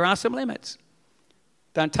 There are some limits.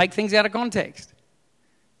 Don't take things out of context.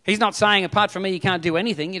 He's not saying, apart from me, you can't do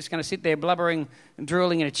anything. You're just going to sit there blubbering and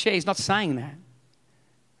drooling in a chair. He's not saying that.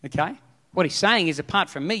 Okay? What he's saying is, apart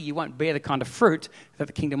from me, you won't bear the kind of fruit that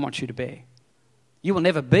the kingdom wants you to bear. You will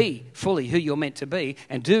never be fully who you're meant to be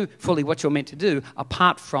and do fully what you're meant to do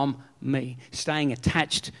apart from me, staying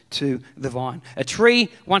attached to the vine. A tree,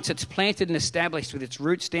 once it's planted and established with its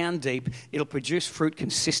roots down deep, it'll produce fruit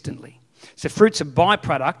consistently. So fruit's a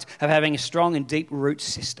byproduct of having a strong and deep root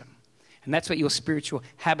system. And that's what your spiritual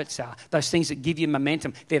habits are. Those things that give you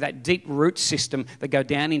momentum. They're that deep root system that go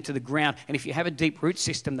down into the ground. And if you have a deep root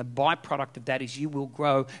system, the byproduct of that is you will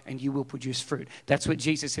grow and you will produce fruit. That's what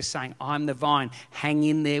Jesus is saying. I'm the vine. Hang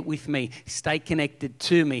in there with me. Stay connected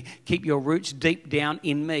to me. Keep your roots deep down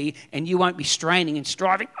in me and you won't be straining and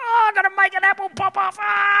striving. Oh, I've got to make an apple pop off.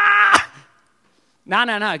 Ah!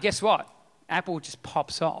 No. Guess what? Apple just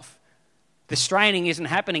pops off. The straining isn't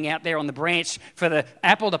happening out there on the branch for the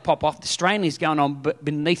apple to pop off. The straining is going on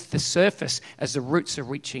beneath the surface as the roots are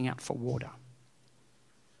reaching out for water.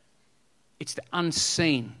 It's the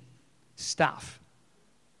unseen stuff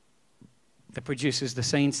that produces the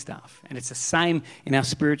seen stuff. And it's the same in our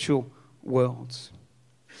spiritual worlds.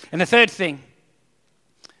 And the third thing,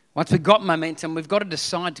 once we've got momentum, we've got to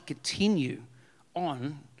decide to continue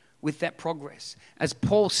on with that progress. As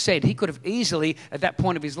Paul said, he could have easily, at that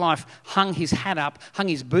point of his life, hung his hat up, hung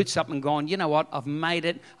his boots up and gone, you know what, I've made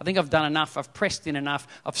it. I think I've done enough. I've pressed in enough.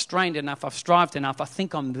 I've strained enough. I've strived enough. I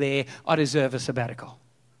think I'm there. I deserve a sabbatical.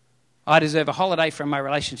 I deserve a holiday from my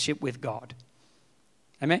relationship with God.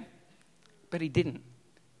 Amen? But he didn't.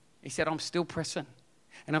 He said, I'm still pressing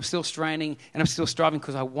and I'm still straining and I'm still striving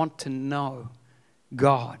because I want to know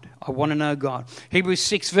God. I want to know God. Hebrews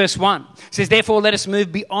 6 verse 1 says, therefore let us move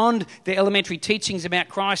beyond the elementary teachings about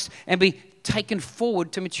Christ and be taken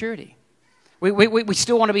forward to maturity. We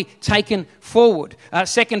still want to be taken forward.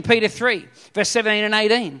 2 Peter 3 verse 17 and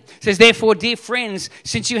 18 says, therefore, dear friends,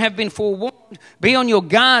 since you have been forewarned, be on your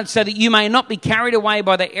guard so that you may not be carried away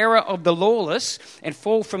by the error of the lawless and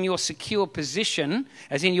fall from your secure position,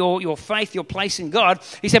 as in your faith, your place in God.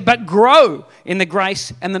 He said, but grow in the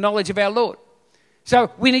grace and the knowledge of our Lord.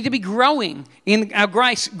 So we need to be growing in our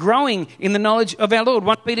grace, growing in the knowledge of our Lord.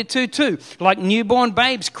 1 Peter 2:2, like newborn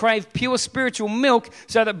babes crave pure spiritual milk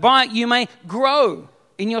so that by it you may grow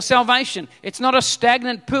in your salvation. It's not a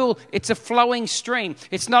stagnant pool, it's a flowing stream.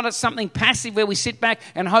 It's not something passive where we sit back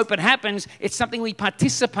and hope it happens. It's something we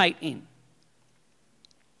participate in.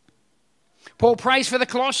 Paul prays for the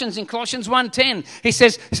Colossians in Colossians 1:10. He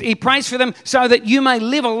says, he prays for them so that you may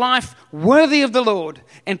live a life worthy of the Lord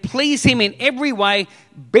and please him in every way,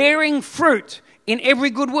 bearing fruit in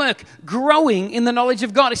every good work, growing in the knowledge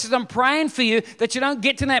of God. He says, I'm praying for you that you don't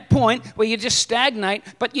get to that point where you just stagnate,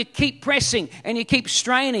 but you keep pressing and you keep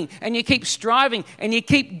straining and you keep striving and you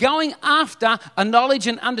keep going after a knowledge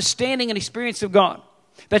and understanding and experience of God.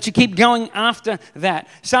 That you keep going after that.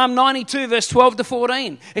 Psalm 92 verse 12 to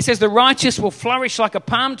 14. It says, the righteous will flourish like a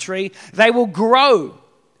palm tree. They will grow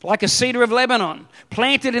like a cedar of Lebanon.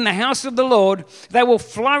 Planted in the house of the Lord. They will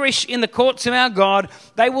flourish in the courts of our God.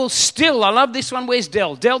 They will still, I love this one. Where's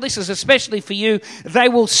Dell? Dell, this is especially for you. They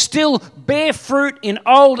will still bear fruit in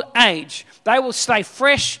old age. They will stay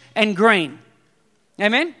fresh and green.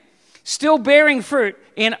 Amen? Still bearing fruit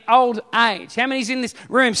in old age. How many's in this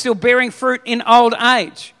room still bearing fruit in old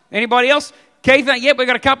age? Anybody else? Keith, yep, we've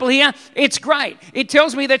got a couple here. It's great. It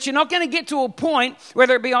tells me that you're not going to get to a point,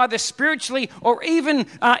 whether it be either spiritually or even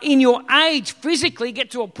in your age, physically,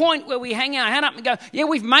 get to a point where we hang our head up and go, yeah,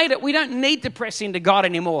 we've made it. We don't need to press into God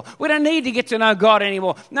anymore. We don't need to get to know God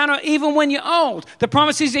anymore. No, even when you're old, the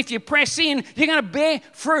promise is if you press in, you're going to bear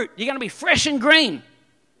fruit. You're going to be fresh and green.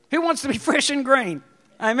 Who wants to be fresh and green?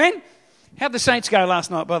 Amen? How'd the Saints go last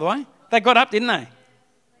night, by the way? They got up, didn't they?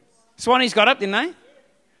 Swannies got up, didn't they?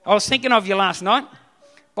 I was thinking of you last night.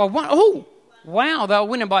 By one, oh, wow, they were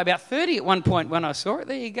winning by about 30 at one point when I saw it.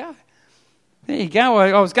 There you go. There you go.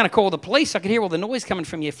 I was going to call the police. I could hear all the noise coming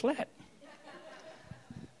from your flat.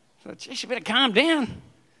 So, geez, you better calm down.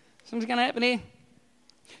 Something's going to happen here.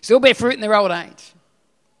 Still bear fruit in their old age.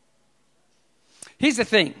 Here's the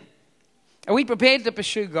thing. Are we prepared to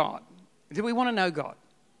pursue God? Do we want to know God?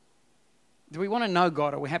 Do we want to know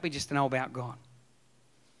God, or are we happy just to know about God?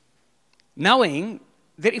 Knowing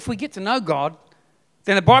that if we get to know God,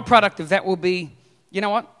 then the byproduct of that will be, you know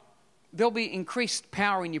what? There'll be increased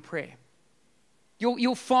power in your prayer.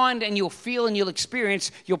 You'll find and you'll feel and you'll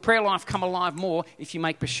experience your prayer life come alive more if you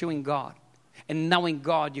make pursuing God and knowing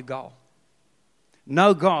God your goal.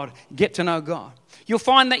 Know God, get to know God. You'll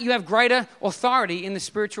find that you have greater authority in the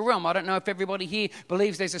spiritual realm. I don't know if everybody here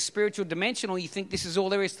believes there's a spiritual dimension or you think this is all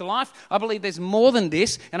there is to life. I believe there's more than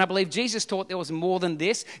this, and I believe Jesus taught there was more than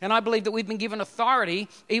this, and I believe that we've been given authority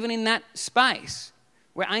even in that space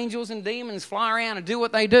where angels and demons fly around and do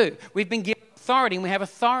what they do. We've been given authority and we have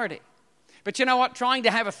authority. But you know what? Trying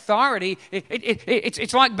to have authority,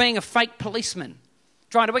 it's like being a fake policeman.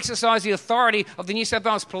 Trying to exercise the authority of the New South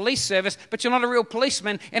Wales Police Service, but you're not a real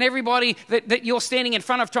policeman, and everybody that you're standing in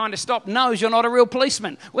front of trying to stop knows you're not a real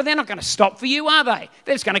policeman. Well, they're not going to stop for you, are they?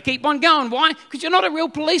 They're just going to keep on going. Why? Because you're not a real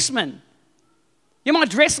policeman. You might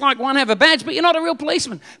dress like one, have a badge, but you're not a real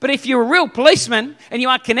policeman. But if you're a real policeman and you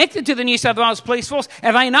are connected to the New South Wales Police Force,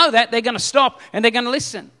 and they know that, they're going to stop and they're going to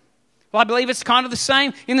listen. Well, I believe it's kind of the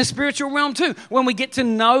same in the spiritual realm too. When we get to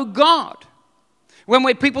know God, when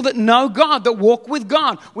we're people that know God, that walk with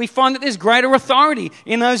God, we find that there's greater authority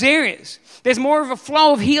in those areas. There's more of a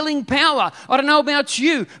flow of healing power. I don't know about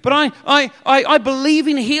you, but I believe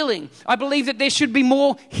in healing. I believe that there should be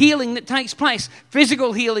more healing that takes place.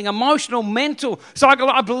 Physical healing, emotional, mental,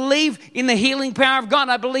 psychological. I believe in the healing power of God.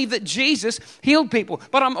 I believe that Jesus healed people.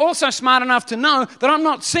 But I'm also smart enough to know that I'm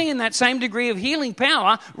not seeing that same degree of healing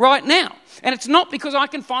power right now. And it's not because I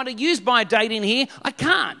can find a use-by date in here. I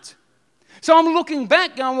can't. So I'm looking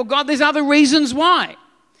back going, well, God, there's other reasons why.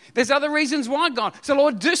 There's other reasons why, God. So,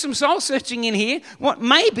 Lord, do some soul searching in here. What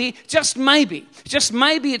maybe, just maybe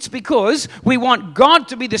it's because we want God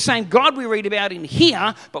to be the same God we read about in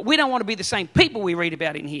here, but we don't want to be the same people we read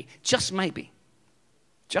about in here. Just maybe.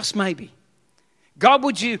 Just maybe. God,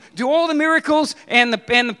 would you do all the miracles and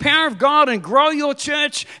the power of God and grow your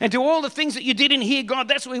church and do all the things that you did in here, God?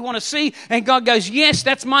 That's what we want to see. And God goes, yes,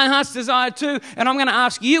 that's my heart's desire too. And I'm going to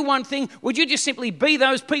ask you one thing. Would you just simply be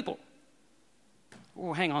those people?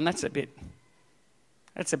 Oh, hang on, that's a bit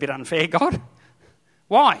unfair, God.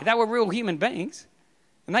 Why? They were real human beings,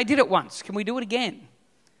 and they did it once. Can we do it again?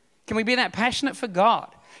 Can we be that passionate for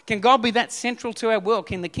God? Can God be that central to our world?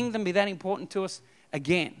 Can the kingdom be that important to us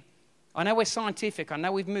again? I know we're scientific. I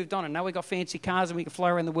know we've moved on. I know we've got fancy cars and we can fly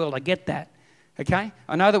around the world. I get that, okay?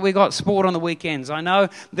 I know that we've got sport on the weekends. I know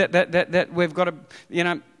that we've got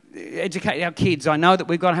to, educate our kids. I know that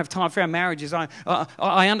we've got to have time for our marriages. I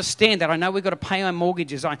understand that. I know we've got to pay our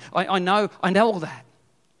mortgages. I know all that.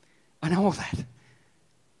 I know all that.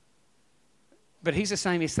 But he's the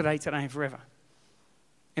same yesterday, today, and forever.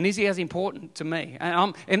 And is he as important to me?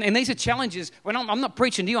 And these are challenges. When I'm not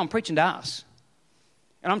preaching to you, I'm preaching to us.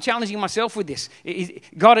 And I'm challenging myself with this.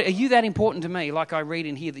 God, are you that important to me like I read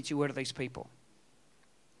in here that you were to these people?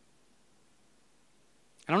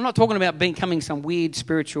 And I'm not talking about becoming some weird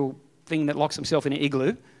spiritual thing that locks himself in an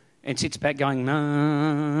igloo and sits back going, no.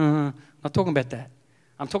 I'm not talking about that.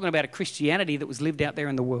 I'm talking about a Christianity that was lived out there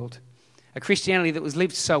in the world. A Christianity that was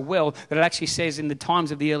lived so well that it actually says in the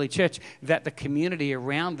times of the early church that the community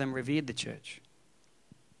around them revered the church.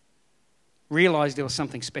 Realized there was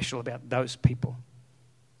something special about those people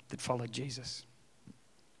that followed Jesus.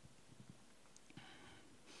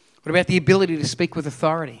 What about the ability to speak with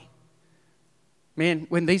authority? Man,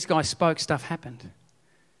 when these guys spoke, stuff happened.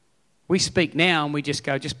 We speak now and we just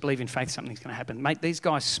go, just believe in faith, something's going to happen. Mate, these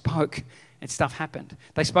guys spoke and stuff happened.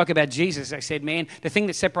 They spoke about Jesus. They said, man, the thing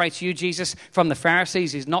that separates you, Jesus, from the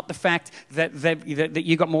Pharisees is not the fact that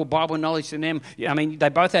you got more Bible knowledge than them. I mean, they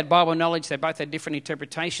both had Bible knowledge. They both had different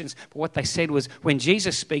interpretations. But what they said was, when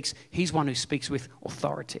Jesus speaks, he's one who speaks with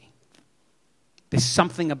authority. There's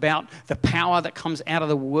something about the power that comes out of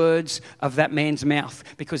the words of that man's mouth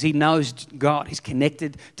because he knows God. He's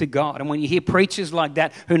connected to God. And when you hear preachers like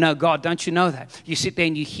that who know God, don't you know that? You sit there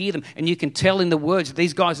and you hear them and you can tell in the words that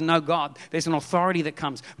these guys know God. There's an authority that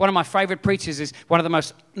comes. One of my favorite preachers is one of the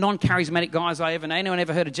most non-charismatic guys I ever know. Anyone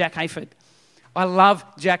ever heard of Jack Hayford? I love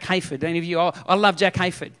Jack Hayford. Any of you? I love Jack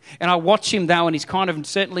Hayford. And I watch him though, and he's kind of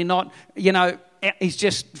certainly not, he's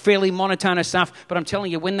just fairly monotone stuff. But I'm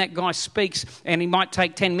telling you, when that guy speaks, and he might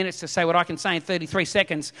take 10 minutes to say what I can say in 33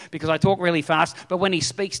 seconds because I talk really fast, but when he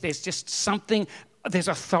speaks, there's just something, there's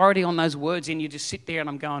authority on those words, and you just sit there and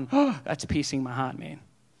I'm going, oh, that's piercing my heart, man.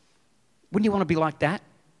 Wouldn't you want to be like that?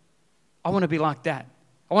 I want to be like that.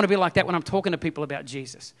 I want to be like that when I'm talking to people about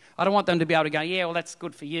Jesus. I don't want them to be able to go, yeah, well, that's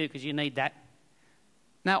good for you because you need that.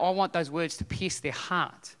 No, I want those words to pierce their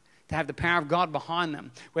heart, to have the power of God behind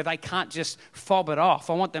them, where they can't just fob it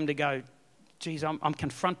off. I want them to go, geez, I'm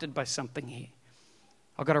confronted by something here.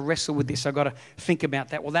 I've got to wrestle with this. I've got to think about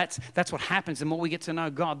that. Well, that's what happens the more we get to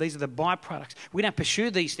know God. These are the byproducts. We don't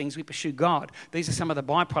pursue these things. We pursue God. These are some of the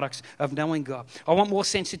byproducts of knowing God. I want more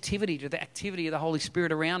sensitivity to the activity of the Holy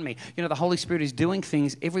Spirit around me. The Holy Spirit is doing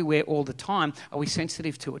things everywhere all the time. Are we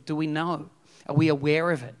sensitive to it? Do we know? Are we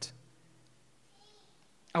aware of it?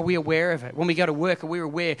 Are we aware of it? When we go to work, are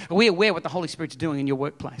we aware what the Holy Spirit's doing in your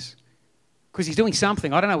workplace? Because he's doing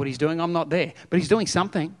something. I don't know what he's doing. I'm not there. But he's doing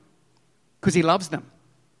something because he loves them.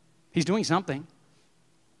 He's doing something.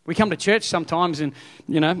 We come to church sometimes and,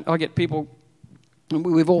 I get people, and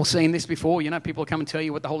we've all seen this before, people come and tell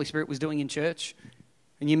you what the Holy Spirit was doing in church.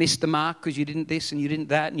 And you missed the mark because you didn't this and you didn't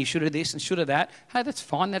that and you should have this and should have that. Hey, that's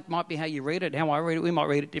fine. That might be how you read it. How I read it, we might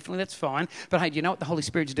read it differently. That's fine. But hey, do you know what the Holy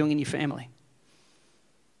Spirit's doing in your family?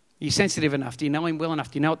 Are you sensitive enough? Do you know him well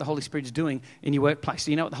enough? Do you know what the Holy Spirit's doing in your workplace?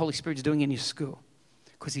 Do you know what the Holy Spirit's doing in your school?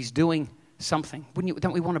 Because he's doing something.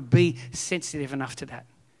 Don't we want to be sensitive enough to that?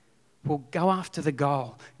 Well, go after the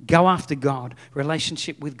goal. Go after God.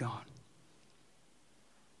 Relationship with God.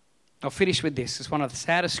 I'll finish with this. It's one of the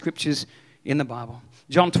saddest scriptures in the Bible.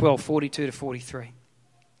 John 12, 42 to 43.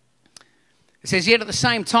 It says, yet at the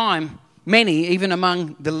same time, many, even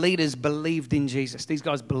among the leaders, believed in Jesus. These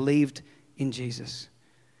guys believed in Jesus.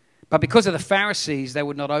 But because of the Pharisees, they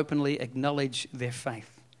would not openly acknowledge their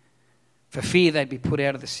faith, for fear they'd be put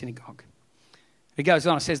out of the synagogue. It goes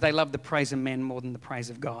on, it says they loved the praise of men more than the praise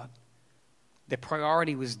of God. Their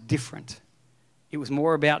priority was different. It was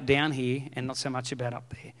more about down here and not so much about up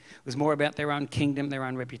there. It was more about their own kingdom, their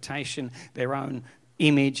own reputation, their own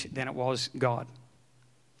image than it was God.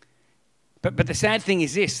 But the sad thing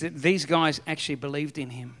is this, that these guys actually believed in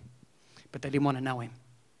him, but they didn't want to know him.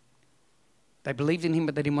 They believed in him,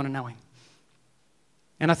 but they didn't want to know him.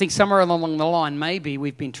 And I think somewhere along the line, maybe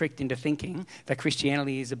we've been tricked into thinking that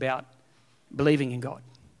Christianity is about believing in God.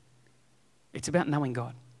 It's about knowing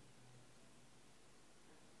God.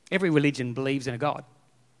 Every religion believes in a God.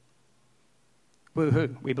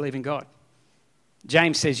 Woo-hoo, we believe in God.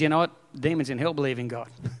 James says, you know what? Demons in hell believe in God.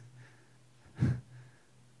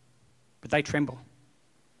 But they tremble.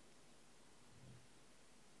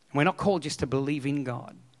 And we're not called just to believe in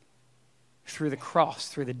God. Through the cross,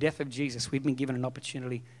 through the death of Jesus, we've been given an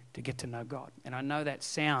opportunity to get to know God. And I know that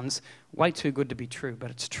sounds way too good to be true,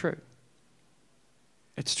 but it's true.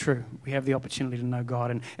 It's true. We have the opportunity to know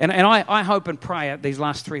God. And I hope and pray these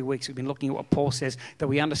last 3 weeks we've been looking at what Paul says, that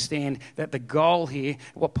we understand that the goal here,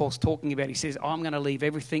 what Paul's talking about, he says, I'm going to leave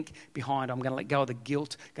everything behind. I'm going to let go of the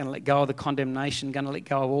guilt, going to let go of the condemnation, going to let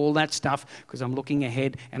go of all that stuff because I'm looking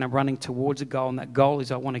ahead and I'm running towards a goal. And that goal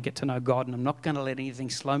is I want to get to know God, and I'm not going to let anything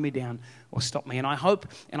slow me down or stop me. And I hope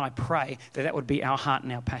and I pray that that would be our heart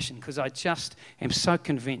and our passion, because I just am so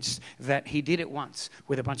convinced that he did it once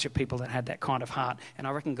with a bunch of people that had that kind of heart. And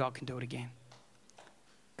I reckon God can do it again.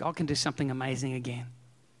 God can do something amazing again.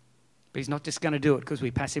 But he's not just going to do it because we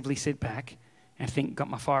passively sit back and think, got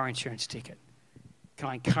my fire insurance ticket. Can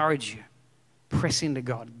I encourage you? Press into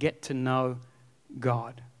God. Get to know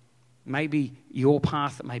God. Maybe your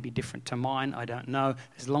path may be different to mine. I don't know.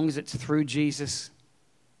 As long as it's through Jesus,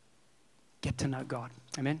 get to know God.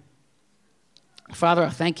 Amen. Father, I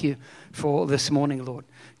thank you for this morning, Lord.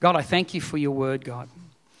 God, I thank you for your word, God.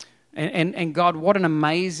 And God, what an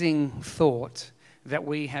amazing thought that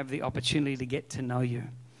we have the opportunity to get to know you.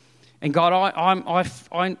 And God,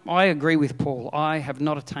 I agree with Paul. I have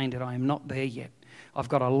not attained it. I am not there yet. I've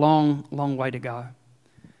got a long, long way to go.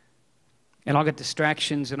 And I've got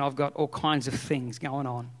distractions and I've got all kinds of things going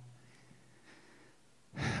on.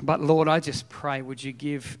 But Lord, I just pray, would you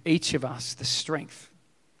give each of us the strength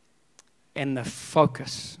and the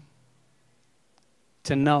focus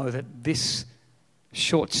to know that this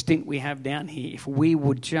short stint we have down here, if we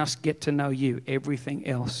would just get to know you, everything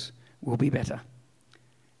else will be better.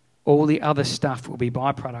 All the other stuff will be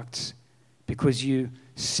byproducts, because you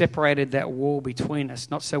separated that wall between us,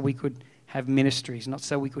 not so we could have ministries, not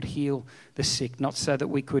so we could heal the sick, not so that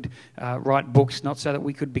we could write books, not so that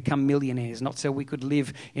we could become millionaires, not so we could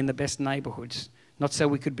live in the best neighborhoods, not so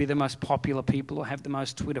we could be the most popular people or have the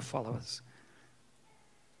most Twitter followers.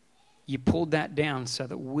 You pulled that down so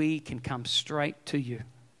that we can come straight to you,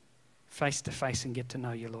 face to face, and get to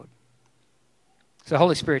know you, Lord. So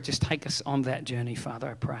Holy Spirit, just take us on that journey, Father,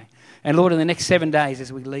 I pray. And Lord, in the next 7 days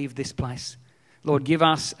as we leave this place, Lord, give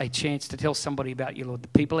us a chance to tell somebody about you, Lord. The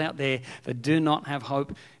people out there that do not have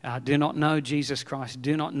hope, do not know Jesus Christ,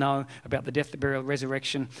 do not know about the death, the burial,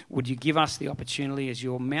 resurrection, would you give us the opportunity as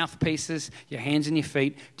your mouthpieces, your hands and your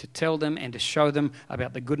feet, to tell them and to show them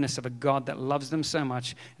about the goodness of a God that loves them so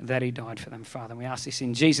much that he died for them, Father. And we ask this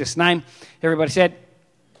in Jesus' name. Everybody said,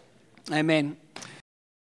 amen.